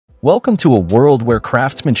Welcome to a world where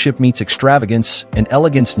craftsmanship meets extravagance and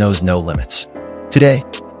elegance knows no limits. Today,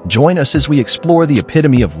 join us as we explore the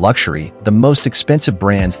epitome of luxury, the most expensive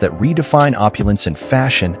brands that redefine opulence in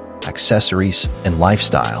fashion, accessories, and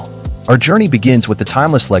lifestyle. Our journey begins with the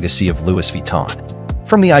timeless legacy of Louis Vuitton.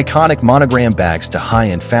 From the iconic monogram bags to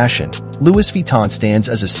high-end fashion, Louis Vuitton stands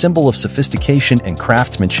as a symbol of sophistication and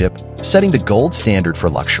craftsmanship, setting the gold standard for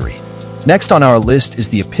luxury. Next on our list is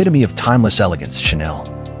the epitome of timeless elegance, Chanel.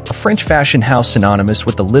 A French fashion house synonymous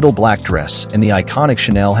with the little black dress and the iconic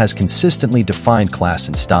Chanel has consistently defined class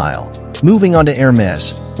and style. Moving on to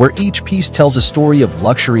Hermès, where each piece tells a story of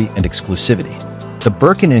luxury and exclusivity. The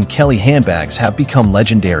Birkin and Kelly handbags have become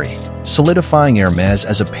legendary, solidifying Hermès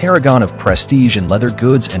as a paragon of prestige in leather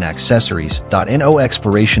goods and accessories. No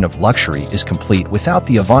exploration of luxury is complete without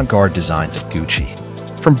the avant-garde designs of Gucci.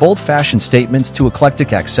 From bold fashion statements to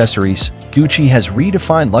eclectic accessories, Gucci has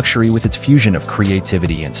redefined luxury with its fusion of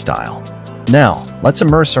creativity and style. Now, let's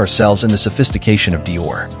immerse ourselves in the sophistication of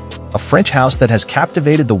Dior. A French house that has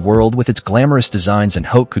captivated the world with its glamorous designs and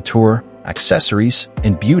haute couture, accessories,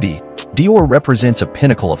 and beauty, Dior represents a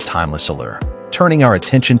pinnacle of timeless allure. Turning our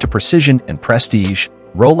attention to precision and prestige,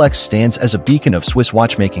 Rolex stands as a beacon of Swiss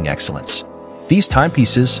watchmaking excellence. These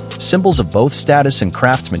timepieces, symbols of both status and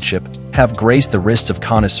craftsmanship, have graced the wrists of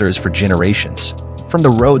connoisseurs for generations. From the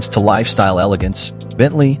roads to lifestyle elegance,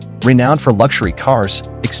 Bentley, renowned for luxury cars,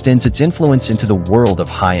 extends its influence into the world of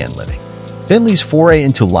high-end living. Bentley's foray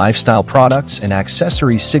into lifestyle products and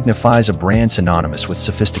accessories signifies a brand synonymous with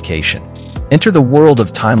sophistication. Enter the world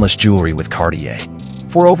of timeless jewelry with Cartier.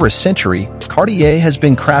 For over a century, Cartier has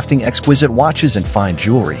been crafting exquisite watches and fine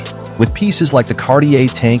jewelry, with pieces like the Cartier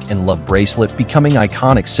Tank and Love bracelet becoming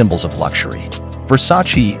iconic symbols of luxury.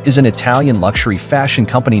 Versace is an Italian luxury fashion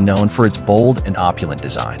company known for its bold and opulent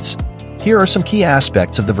designs. Here are some key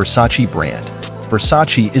aspects of the Versace brand.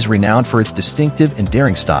 Versace is renowned for its distinctive and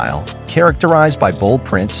daring style, characterized by bold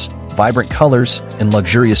prints, vibrant colors, and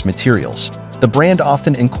luxurious materials. The brand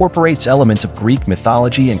often incorporates elements of Greek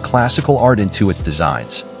mythology and classical art into its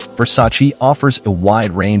designs. Versace offers a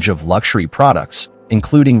wide range of luxury products,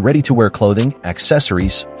 including ready-to-wear clothing,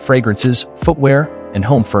 accessories, fragrances, footwear, and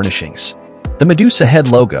home furnishings. The Medusa head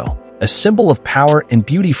logo, a symbol of power and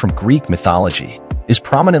beauty from Greek mythology, is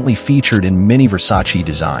prominently featured in many Versace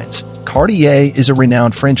designs. Cartier is a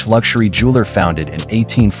renowned French luxury jeweler founded in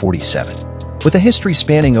 1847. With a history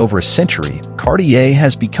spanning over a century, Cartier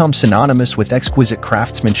has become synonymous with exquisite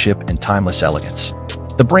craftsmanship and timeless elegance.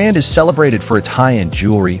 The brand is celebrated for its high-end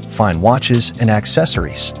jewelry, fine watches, and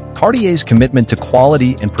accessories. Cartier's commitment to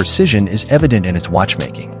quality and precision is evident in its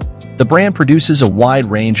watchmaking. The brand produces a wide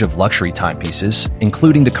range of luxury timepieces,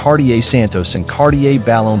 including the Cartier Santos and Cartier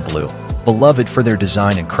Ballon Bleu, beloved for their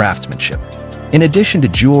design and craftsmanship. In addition to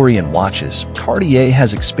jewelry and watches, Cartier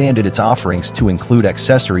has expanded its offerings to include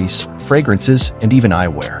accessories, fragrances, and even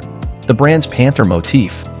eyewear. The brand's panther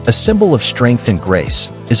motif, a symbol of strength and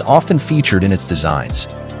grace, is often featured in its designs.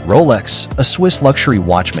 Rolex, a Swiss luxury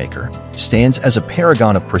watchmaker, stands as a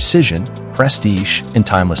paragon of precision, prestige, and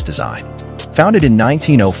timeless design. Founded in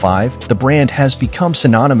 1905, the brand has become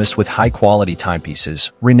synonymous with high-quality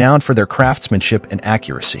timepieces, renowned for their craftsmanship and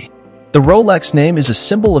accuracy. The Rolex name is a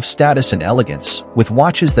symbol of status and elegance, with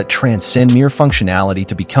watches that transcend mere functionality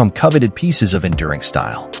to become coveted pieces of enduring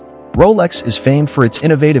style. Rolex is famed for its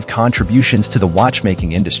innovative contributions to the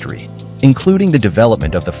watchmaking industry, including the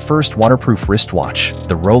development of the first waterproof wristwatch,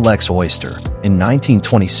 the Rolex Oyster, in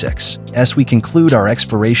 1926. As we conclude our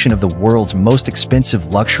exploration of the world's most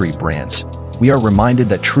expensive luxury brands, we are reminded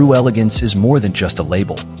that true elegance is more than just a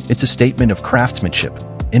label. It's a statement of craftsmanship,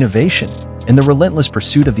 innovation, and the relentless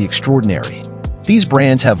pursuit of the extraordinary. These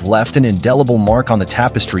brands have left an indelible mark on the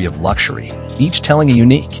tapestry of luxury, each telling a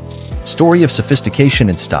unique story of sophistication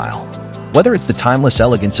and style. Whether it's the timeless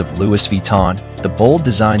elegance of Louis Vuitton, the bold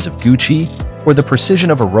designs of Gucci, or the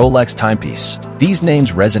precision of a Rolex timepiece, these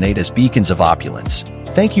names resonate as beacons of opulence.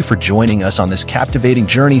 Thank you for joining us on this captivating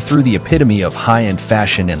journey through the epitome of high-end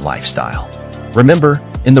fashion and lifestyle. Remember,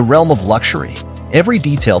 in the realm of luxury, every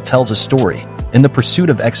detail tells a story, and the pursuit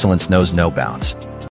of excellence knows no bounds.